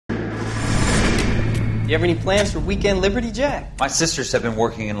You have any plans for Weekend Liberty, Jack? My sisters have been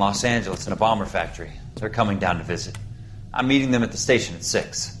working in Los Angeles in a bomber factory. They're coming down to visit. I'm meeting them at the station at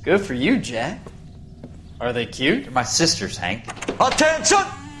 6. Good for you, Jack. Are they cute? They're my sisters, Hank. Attention!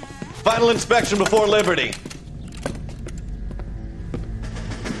 Final inspection before Liberty.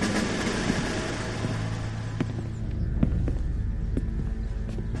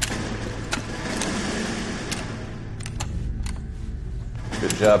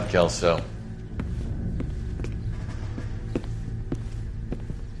 Good job, Kelso.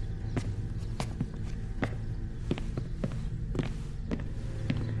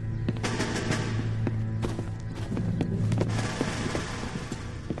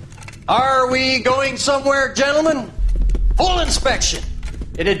 Are we going somewhere, gentlemen? Full inspection.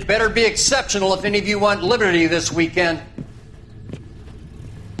 It had better be exceptional if any of you want liberty this weekend.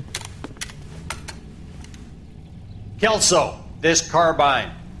 Kelso, this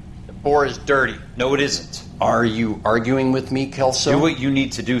carbine. The bore is dirty. No, it isn't. Are you arguing with me, Kelso? Do what you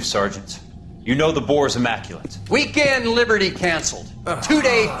need to do, Sergeant. You know the bore is immaculate. Weekend liberty canceled.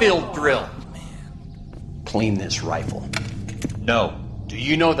 2-day field drill. Clean this rifle. No. Do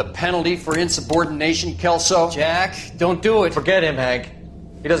you know the penalty for insubordination, Kelso? Jack, don't do it. Forget him, Hank.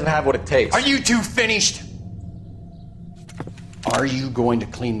 He doesn't have what it takes. Are you two finished? Are you going to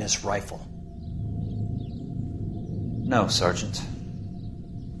clean this rifle? No, Sergeant.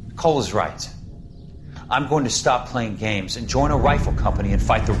 Cole is right. I'm going to stop playing games and join a rifle company and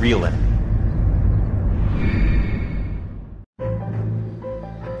fight the real enemy.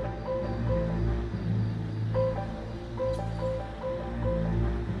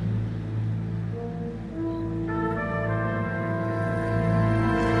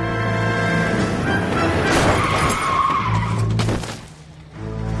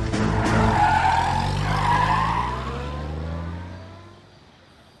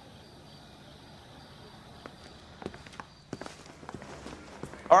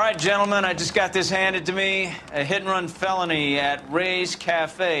 All right, gentlemen, I just got this handed to me. A hit-and-run felony at Ray's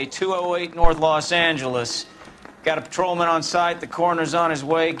Cafe, 208 North Los Angeles. Got a patrolman on site. The coroner's on his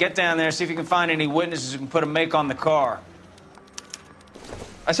way. Get down there, see if you can find any witnesses who can put a make on the car.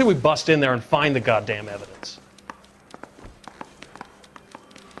 I say we bust in there and find the goddamn evidence.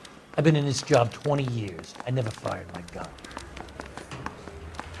 I've been in this job 20 years. I never fired my gun.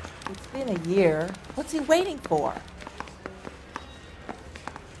 It's been a year. What's he waiting for?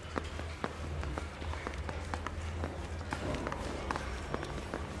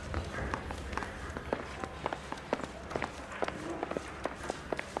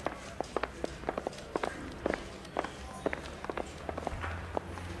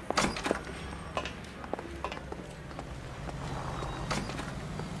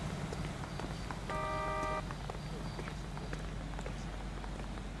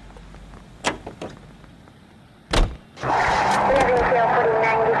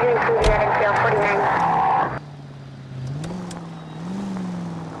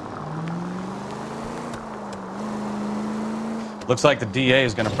 Looks like the DA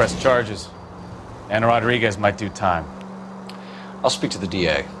is going to press charges. Anna Rodriguez might do time. I'll speak to the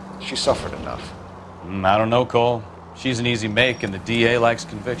DA. She suffered enough. I don't know, Cole. She's an easy make, and the DA likes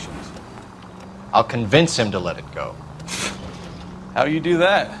convictions. I'll convince him to let it go. How do you do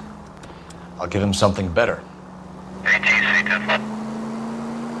that? I'll give him something better.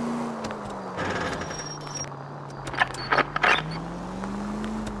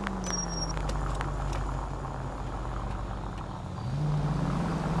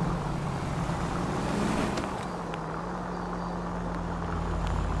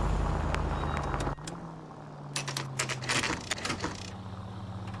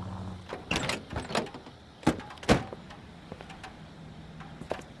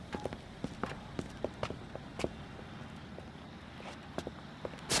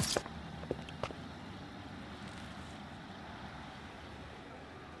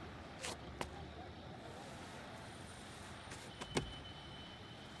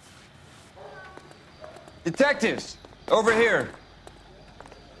 Detectives, over here.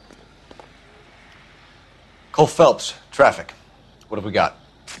 Cole Phelps, traffic. What have we got?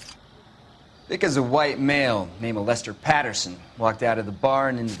 Thick as a white male, name of Lester Patterson. Walked out of the bar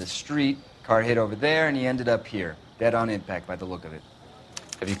and into the street. Car hit over there, and he ended up here. Dead on impact by the look of it.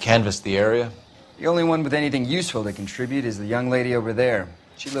 Have you canvassed the area? The only one with anything useful to contribute is the young lady over there.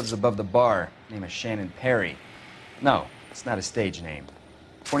 She lives above the bar. Name is Shannon Perry. No, it's not a stage name.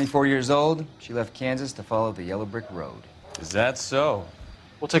 24 years old, she left Kansas to follow the Yellow Brick Road. Is that so?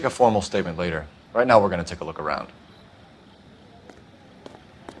 We'll take a formal statement later. Right now, we're going to take a look around.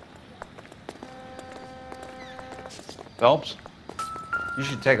 Phelps, you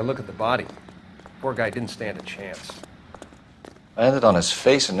should take a look at the body. Poor guy didn't stand a chance. I landed on his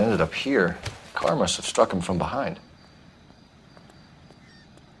face and ended up here. The car must have struck him from behind.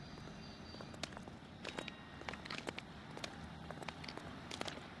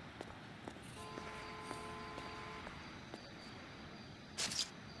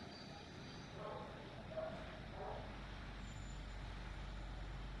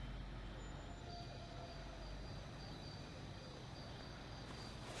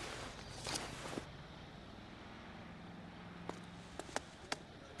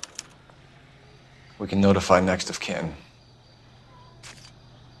 We can notify next of kin.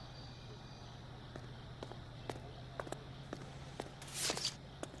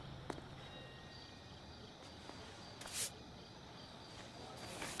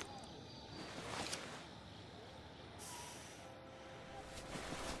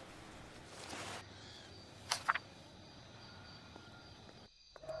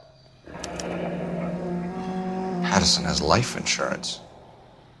 Patterson has life insurance.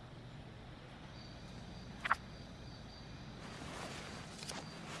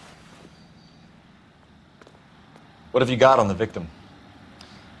 What have you got on the victim?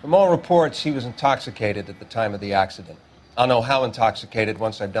 From all reports, he was intoxicated at the time of the accident. I'll know how intoxicated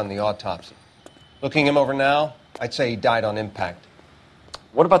once I've done the autopsy. Looking him over now, I'd say he died on impact.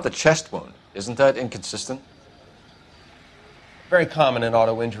 What about the chest wound? Isn't that inconsistent? Very common in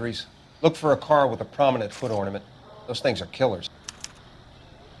auto injuries. Look for a car with a prominent foot ornament. Those things are killers.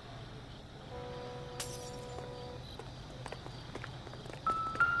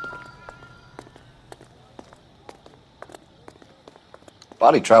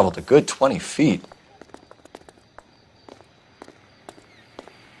 Body traveled a good 20 feet.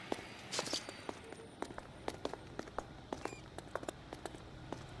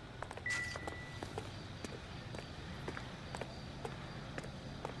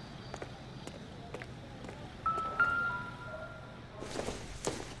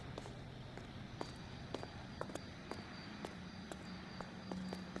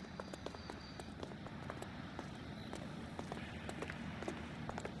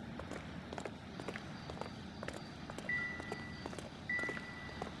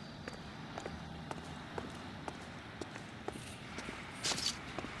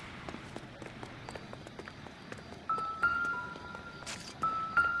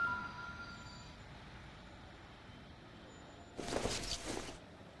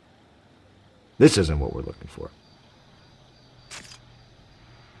 This isn't what we're looking for.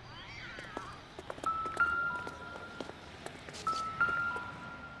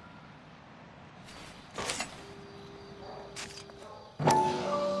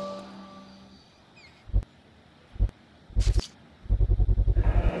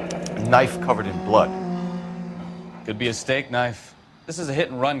 A knife covered in blood. Could be a steak knife. This is a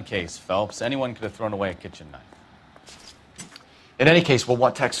hit-and-run case, Phelps. Anyone could have thrown away a kitchen knife. In any case, we'll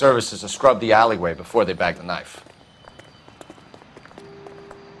want tech services to scrub the alleyway before they bag the knife.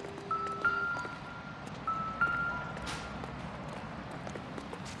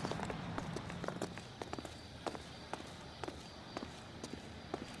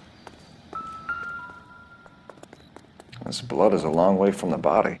 This blood is a long way from the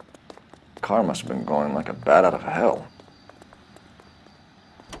body. The car must have been going like a bat out of hell.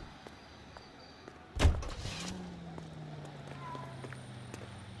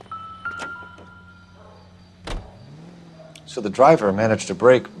 So the driver managed to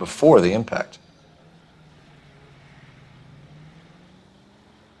brake before the impact.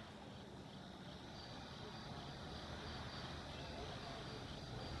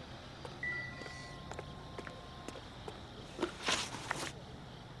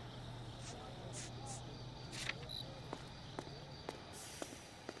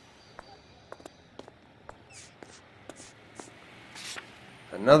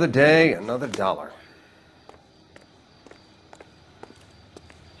 Another day, another dollar.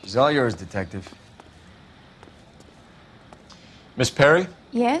 She's all yours, Detective. Miss Perry?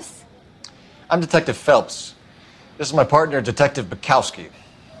 Yes? I'm Detective Phelps. This is my partner, Detective Bukowski.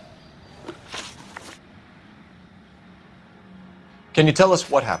 Can you tell us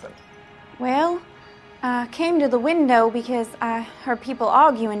what happened? Well, I came to the window because I heard people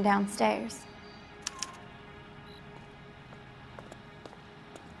arguing downstairs.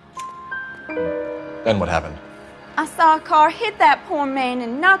 Then what happened? I saw a car hit that poor man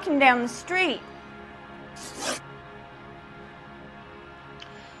and knock him down the street.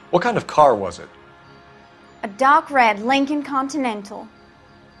 What kind of car was it? A dark red Lincoln Continental.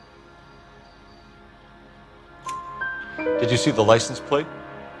 Did you see the license plate?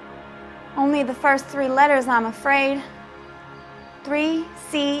 Only the first three letters, I'm afraid.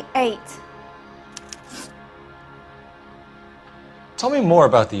 3C8. Tell me more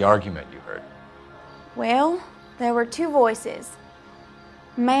about the argument you heard. Well, there were two voices.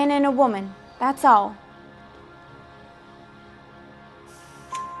 A man and a woman, that's all.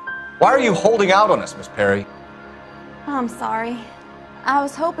 Why are you holding out on us, Miss Perry? I'm sorry. I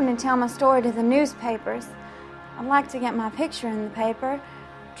was hoping to tell my story to the newspapers. I'd like to get my picture in the paper.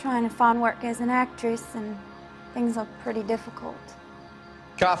 Trying to find work as an actress, and things look pretty difficult.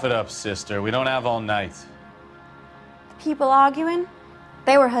 Cough it up, sister. We don't have all night. The people arguing,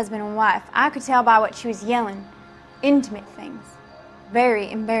 they were husband and wife. I could tell by what she was yelling. Intimate things.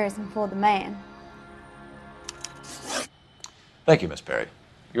 Very embarrassing for the man. Thank you, Miss Perry.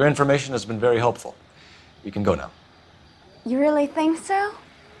 Your information has been very helpful. You can go now. You really think so?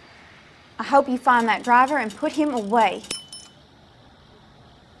 I hope you find that driver and put him away.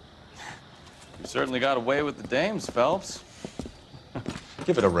 You certainly got away with the dames, Phelps.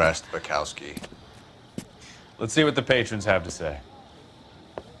 Give it a rest, Bukowski. Let's see what the patrons have to say.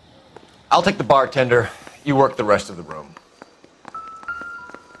 I'll take the bartender. You work the rest of the room.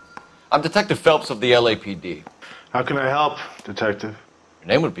 I'm Detective Phelps of the LAPD. How can I help, Detective? Your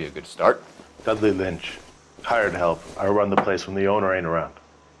name would be a good start. Dudley Lynch. Hired help. I run the place when the owner ain't around.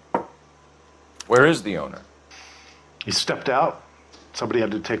 Where is the owner? He stepped out. Somebody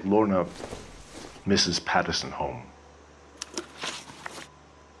had to take Lorna, Mrs. Patterson, home.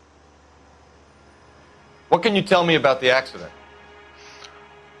 What can you tell me about the accident?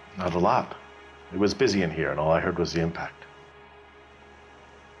 Not a lot. It was busy in here, and all I heard was the impact.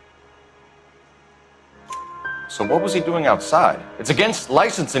 So what was he doing outside? It's against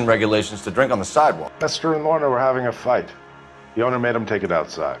licensing regulations to drink on the sidewalk. Lester and Lorna were having a fight. The owner made him take it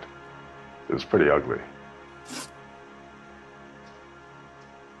outside. It was pretty ugly.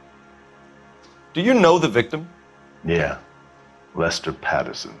 Do you know the victim? Yeah. Lester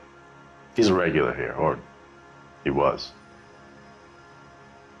Patterson. He's a regular here, or he was.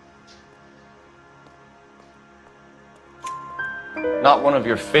 Not one of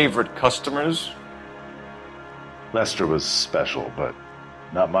your favorite customers? Lester was special, but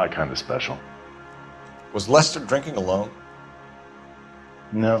not my kind of special. Was Lester drinking alone?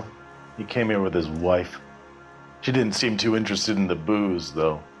 No. He came here with his wife. She didn't seem too interested in the booze,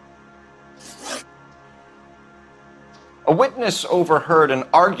 though. A witness overheard an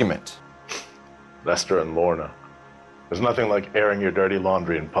argument. Lester and Lorna. There's nothing like airing your dirty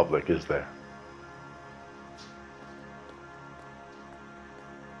laundry in public, is there?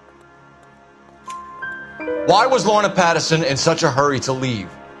 Why was Lorna Patterson in such a hurry to leave?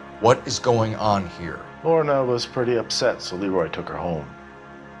 What is going on here? Lorna was pretty upset, so Leroy took her home.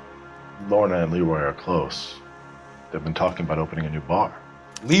 Lorna and Leroy are close. They've been talking about opening a new bar.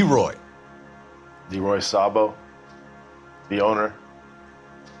 Leroy? Leroy Sabo, the owner.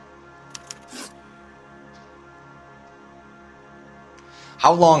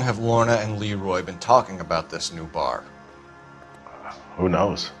 How long have Lorna and Leroy been talking about this new bar? Who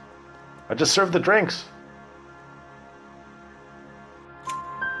knows? I just served the drinks.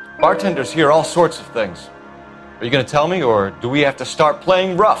 Bartenders hear all sorts of things. Are you going to tell me, or do we have to start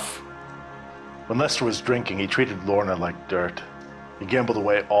playing rough? When Lester was drinking, he treated Lorna like dirt. He gambled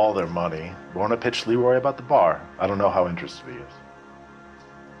away all their money. Lorna pitched Leroy about the bar. I don't know how interested he is.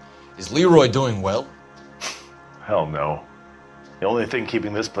 Is Leroy doing well? Hell no. The only thing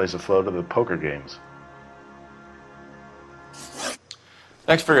keeping this place afloat are the poker games.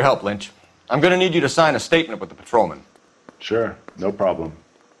 Thanks for your help, Lynch. I'm going to need you to sign a statement with the patrolman. Sure, no problem.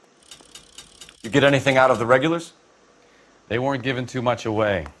 You get anything out of the regulars? They weren't giving too much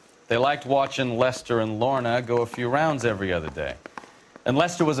away. They liked watching Lester and Lorna go a few rounds every other day. And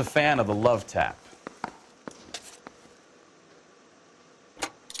Lester was a fan of the love tap.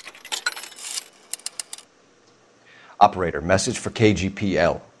 Operator, message for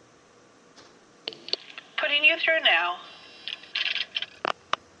KGPL. Putting you through now.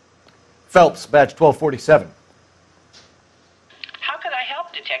 Phelps, badge 1247. How could I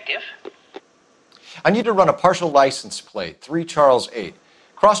help, Detective? I need to run a partial license plate, 3 Charles 8.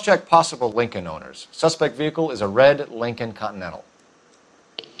 Cross-check possible Lincoln owners. Suspect vehicle is a red Lincoln Continental.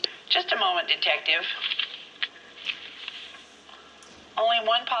 Just a moment, Detective. Only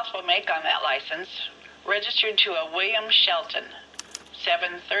one possible make on that license. Registered to a William Shelton,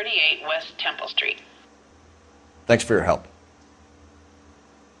 738 West Temple Street. Thanks for your help.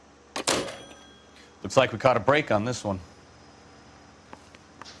 Looks like we caught a break on this one.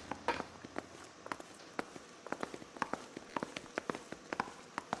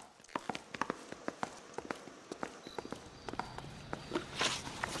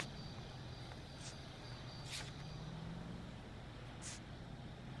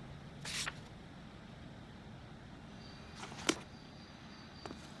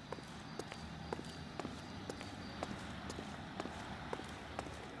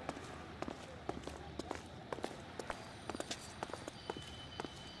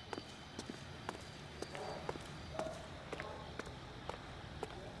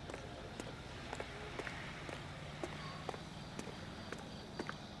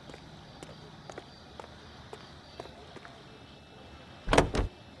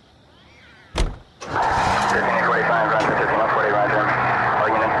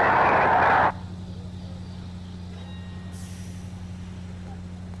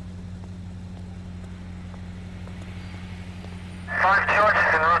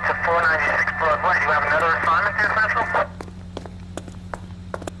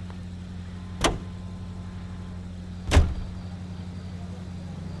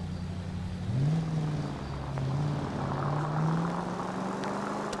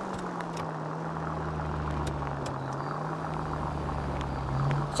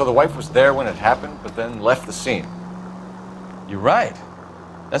 So the wife was there when it happened, but then left the scene. You're right.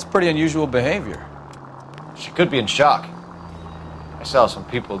 That's pretty unusual behavior. She could be in shock. I saw some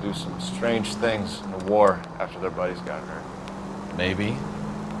people do some strange things in the war after their buddies got hurt. Maybe.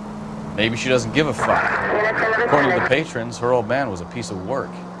 Maybe she doesn't give a fuck. According to the patrons, her old man was a piece of work.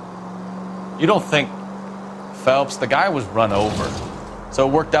 You don't think... Phelps, the guy was run over. So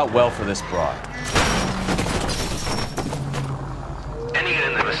it worked out well for this broad. Any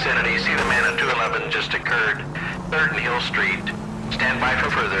unit in the vicinity, see the man at 211 just occurred. 3rd and Hill Street. Stand by for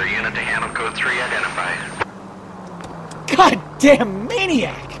further. Unit to handle code 3 identify. Goddamn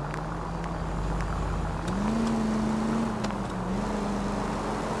maniac!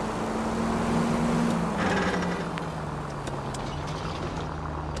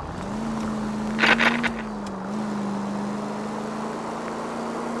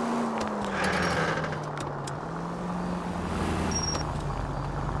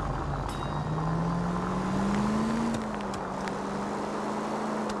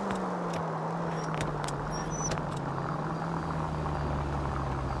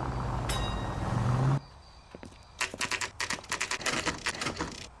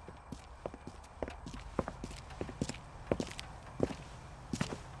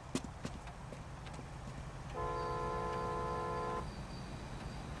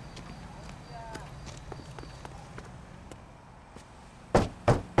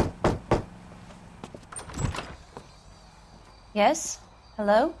 Yes?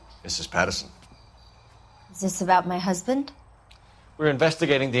 Hello? Mrs. Patterson. Is this about my husband? We're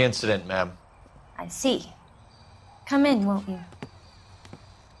investigating the incident, ma'am. I see. Come in, won't you?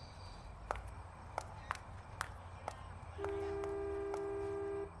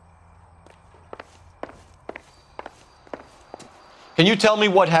 Can you tell me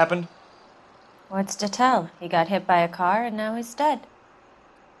what happened? What's to tell? He got hit by a car and now he's dead.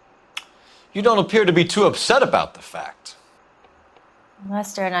 You don't appear to be too upset about the fact.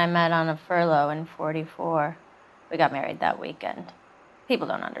 Lester and I met on a furlough in '44. We got married that weekend. People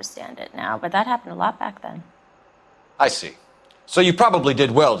don't understand it now, but that happened a lot back then. I see. So you probably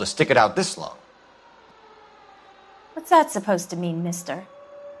did well to stick it out this long. What's that supposed to mean, mister?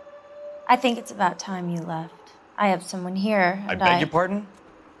 I think it's about time you left. I have someone here, I and beg your pardon?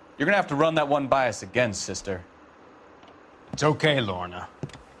 You're gonna have to run that one by us again, sister. It's okay, Lorna.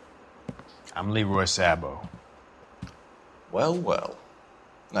 I'm Leroy Sabo. Well, well.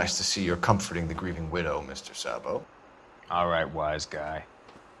 Nice to see you're comforting the grieving widow, Mr. Sabo. All right, wise guy.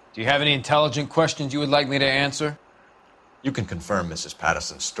 Do you have any intelligent questions you would like me to answer? You can confirm Mrs.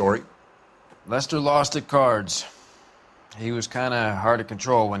 Patterson's story. Lester lost at cards. He was kind of hard to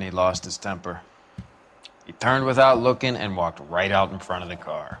control when he lost his temper. He turned without looking and walked right out in front of the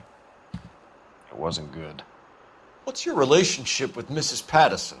car. It wasn't good. What's your relationship with Mrs.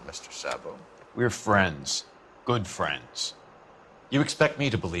 Patterson, Mr. Sabo? We're friends. Good friends. You expect me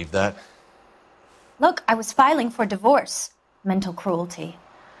to believe that? Look, I was filing for divorce. Mental cruelty.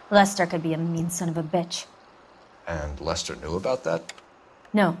 Lester could be a mean son of a bitch. And Lester knew about that?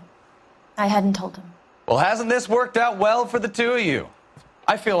 No, I hadn't told him. Well, hasn't this worked out well for the two of you?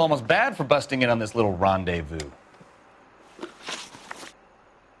 I feel almost bad for busting in on this little rendezvous.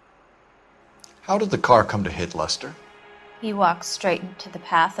 How did the car come to hit Lester? He walked straight into the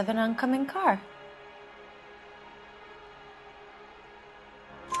path of an oncoming car.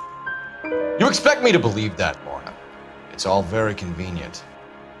 You expect me to believe that, Lorna. It's all very convenient.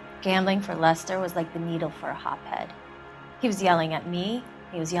 Gambling for Lester was like the needle for a hophead. He was yelling at me.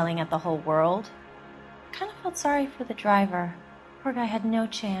 He was yelling at the whole world. I kind of felt sorry for the driver. Poor guy had no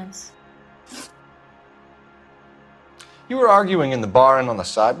chance. You were arguing in the bar and on the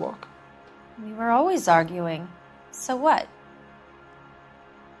sidewalk? We were always arguing. So what?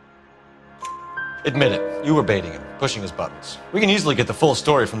 Admit it. You were baiting him, pushing his buttons. We can easily get the full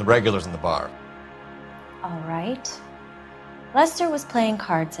story from the regulars in the bar. All right. Lester was playing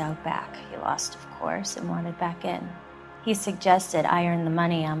cards out back. He lost, of course, and wanted back in. He suggested I earn the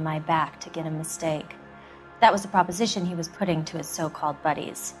money on my back to get a mistake. That was the proposition he was putting to his so-called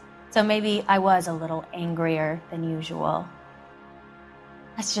buddies. So maybe I was a little angrier than usual.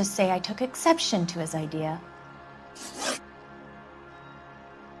 Let's just say I took exception to his idea.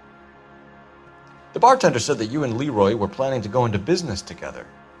 The bartender said that you and Leroy were planning to go into business together.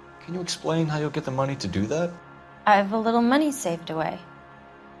 Can you explain how you'll get the money to do that? I have a little money saved away.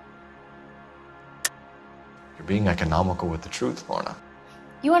 You're being economical with the truth, Lorna.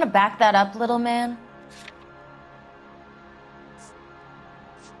 You want to back that up, little man?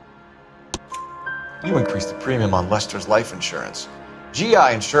 You increased the premium on Lester's life insurance.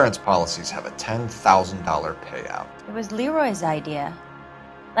 GI insurance policies have a $10,000 payout. It was Leroy's idea.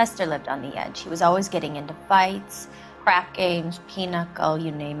 Lester lived on the edge. He was always getting into fights, crap games, pinochle,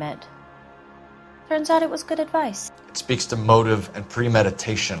 you name it. Turns out it was good advice. It speaks to motive and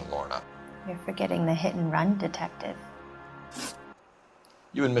premeditation, Lorna. You're forgetting the hit-and-run detective.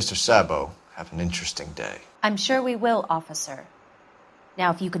 You and Mr. Sabo have an interesting day. I'm sure we will, officer.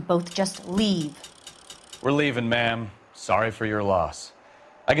 Now, if you could both just leave. We're leaving, ma'am. Sorry for your loss.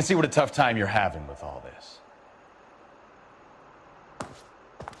 I can see what a tough time you're having with all this.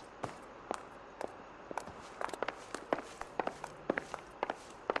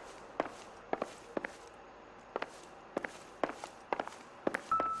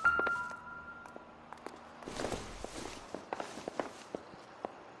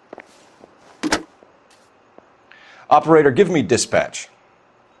 Operator, give me dispatch.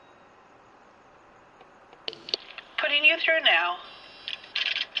 Putting you through now.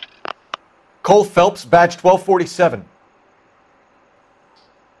 Cole Phelps, badge 1247.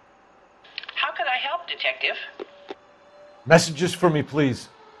 How could I help, Detective? Messages for me, please.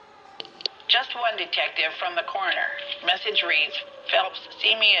 Just one detective from the coroner. Message reads, Phelps,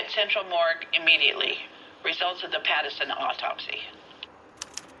 see me at Central Morgue immediately. Results of the Pattison autopsy.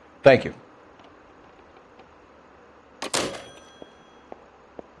 Thank you.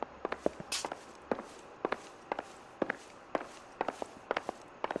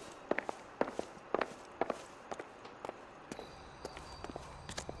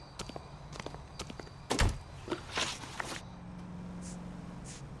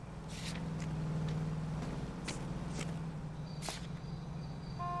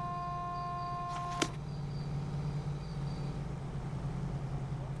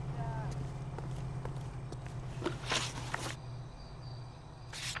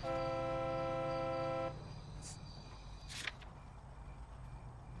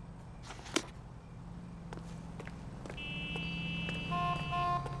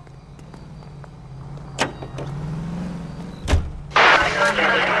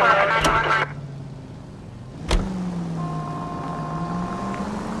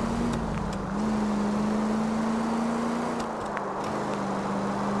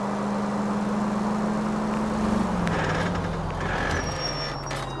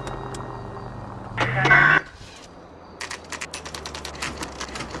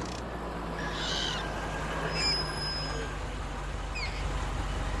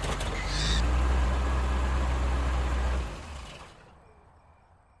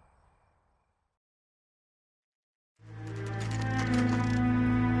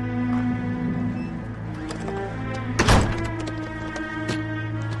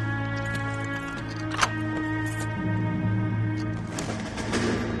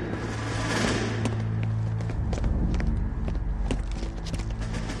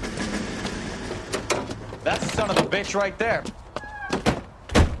 That's the son of a bitch right there.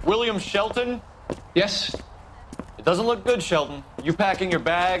 William Shelton? Yes? It doesn't look good, Shelton. You packing your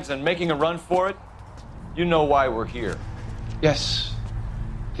bags and making a run for it? You know why we're here. Yes.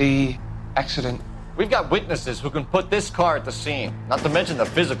 The accident. We've got witnesses who can put this car at the scene, not to mention the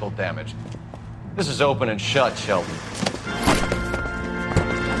physical damage. This is open and shut, Shelton.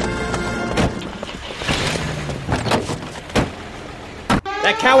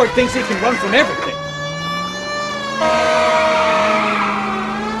 That coward thinks he can run from everything.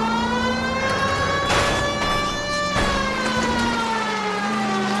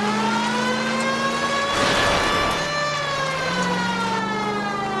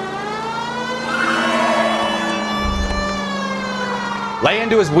 Lay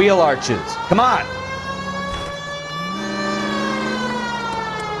into his wheel arches. Come on.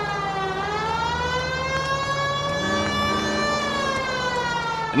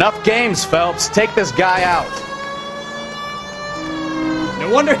 Enough games, Phelps. Take this guy out. No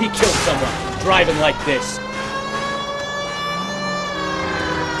wonder he killed someone, driving like this.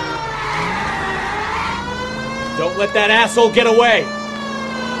 Don't let that asshole get away.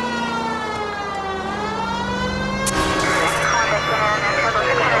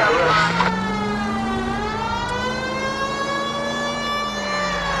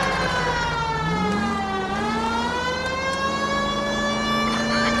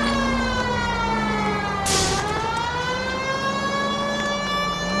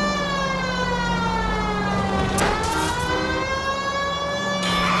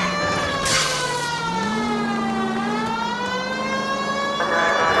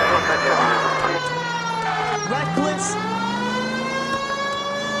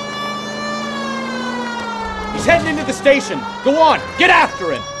 He's heading into the station. Go on, get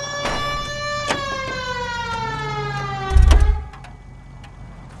after him.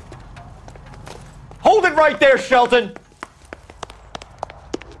 Hold it right there, Shelton!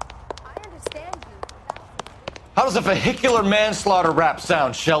 How does a vehicular manslaughter rap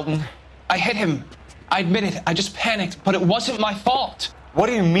sound, Shelton? I hit him. I admit it. I just panicked, but it wasn't my fault. What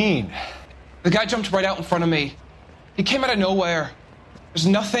do you mean? The guy jumped right out in front of me. He came out of nowhere. There's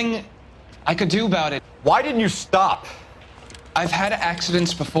nothing I could do about it. Why didn't you stop? I've had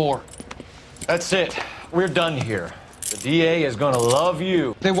accidents before. That's it. We're done here. The DA is gonna love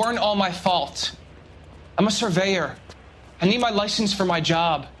you. They weren't all my fault. I'm a surveyor. I need my license for my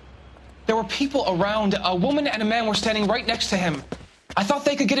job. There were people around. A woman and a man were standing right next to him. I thought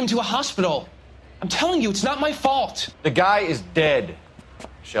they could get him to a hospital. I'm telling you, it's not my fault. The guy is dead,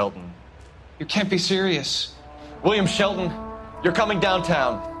 Shelton. You can't be serious. William Shelton, you're coming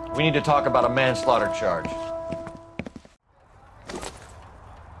downtown. We need to talk about a manslaughter charge.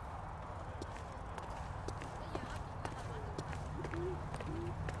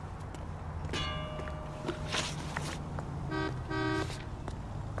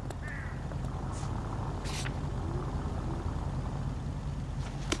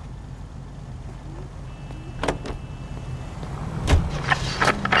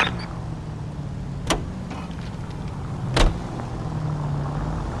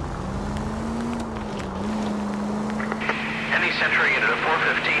 Century unit of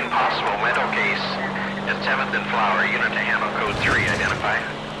 415, possible mental case at 7th and Flower, unit to handle code 3, identify.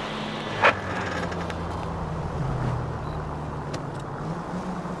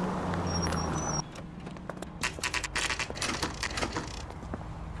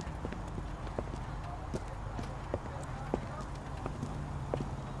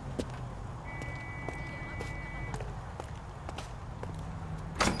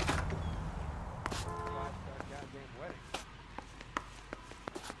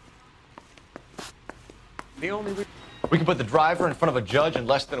 We can put the driver in front of a judge in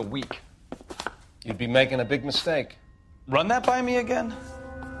less than a week. You'd be making a big mistake. Run that by me again?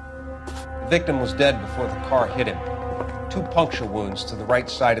 The victim was dead before the car hit him. 2 puncture wounds to the right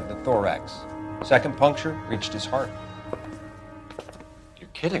side of the thorax. Second puncture reached his heart. You're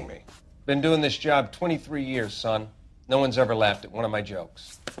kidding me. Been doing this job 23 years, son. No one's ever laughed at one of my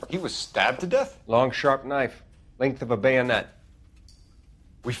jokes. He was stabbed to death? Long, sharp knife. Length of a bayonet.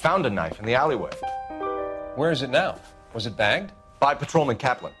 We found a knife in the alleyway. Where is it now? Was it bagged? By Patrolman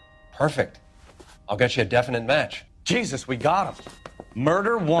Kaplan. Perfect. I'll get you a definite match. Jesus, we got him.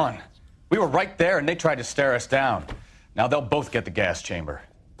 Murder 1. We were right there and they tried to stare us down. Now they'll both get the gas chamber.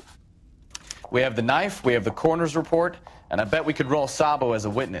 We have the knife, we have the coroner's report, and I bet we could roll Sabo as a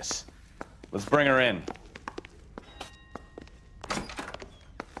witness. Let's bring her in.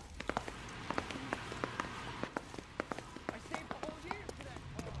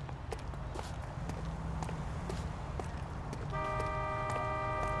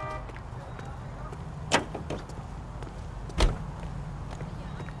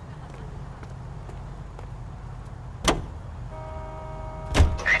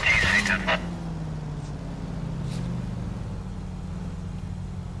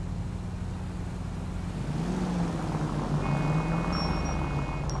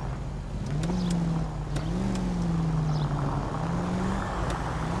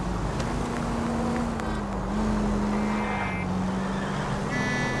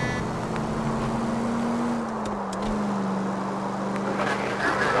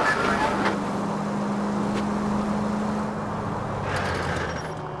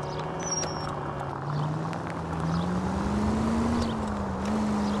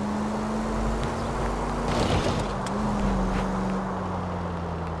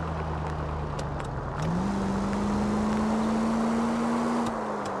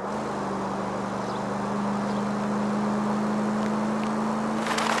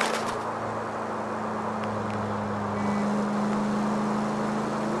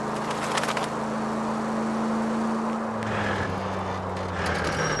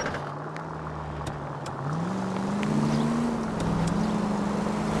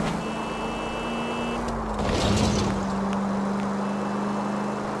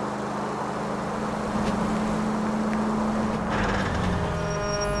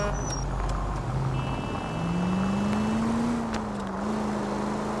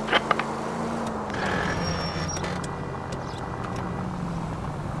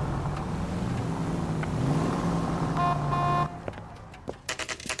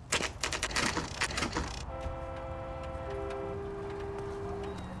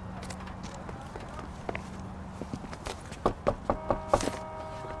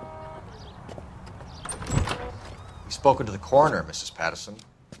 Spoken to the coroner, Mrs. Patterson.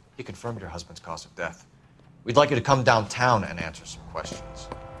 He confirmed your husband's cause of death. We'd like you to come downtown and answer some questions.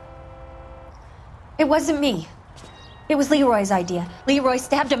 It wasn't me. It was Leroy's idea. Leroy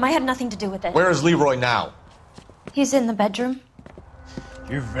stabbed him. I had nothing to do with it. Where is Leroy now? He's in the bedroom.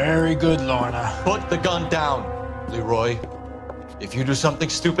 You're very good, Lorna. Put the gun down, Leroy. If you do something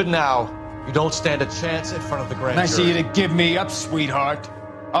stupid now, you don't stand a chance in front of the grand Nice of jury. you to give me up, sweetheart.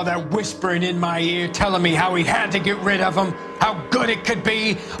 All that whispering in my ear, telling me how he had to get rid of him, how good it could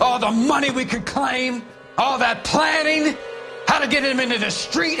be, all the money we could claim, all that planning, how to get him into the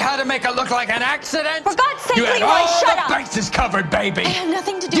street, how to make it look like an accident. For God's sake, you had Leroy, all shut the up. bases covered, baby. I have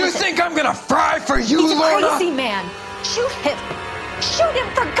nothing to do You with it. think I'm gonna fry for you, He's a Lorna? crazy man. Shoot him. Shoot him,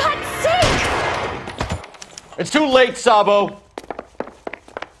 for God's sake. It's too late, Sabo.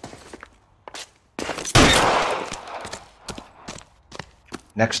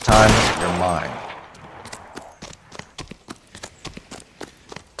 Next time, you're mine.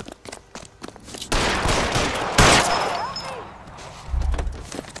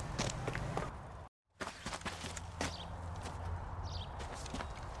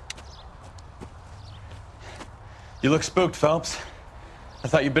 You look spooked, Phelps. I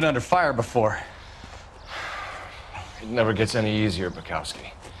thought you'd been under fire before. It never gets any easier,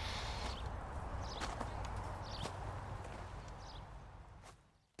 Bukowski.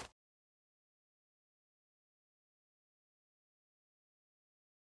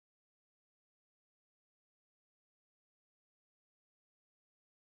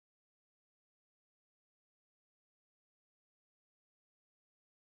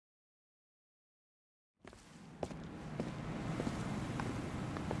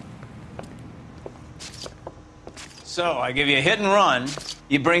 So, I give you a hit and run,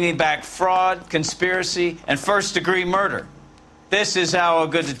 you bring me back fraud, conspiracy, and first-degree murder. This is how a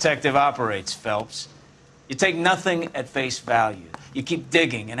good detective operates, Phelps. You take nothing at face value. You keep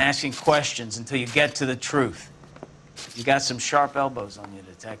digging and asking questions until you get to the truth. You got some sharp elbows on you,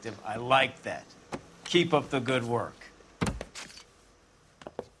 detective. I like that. Keep up the good work.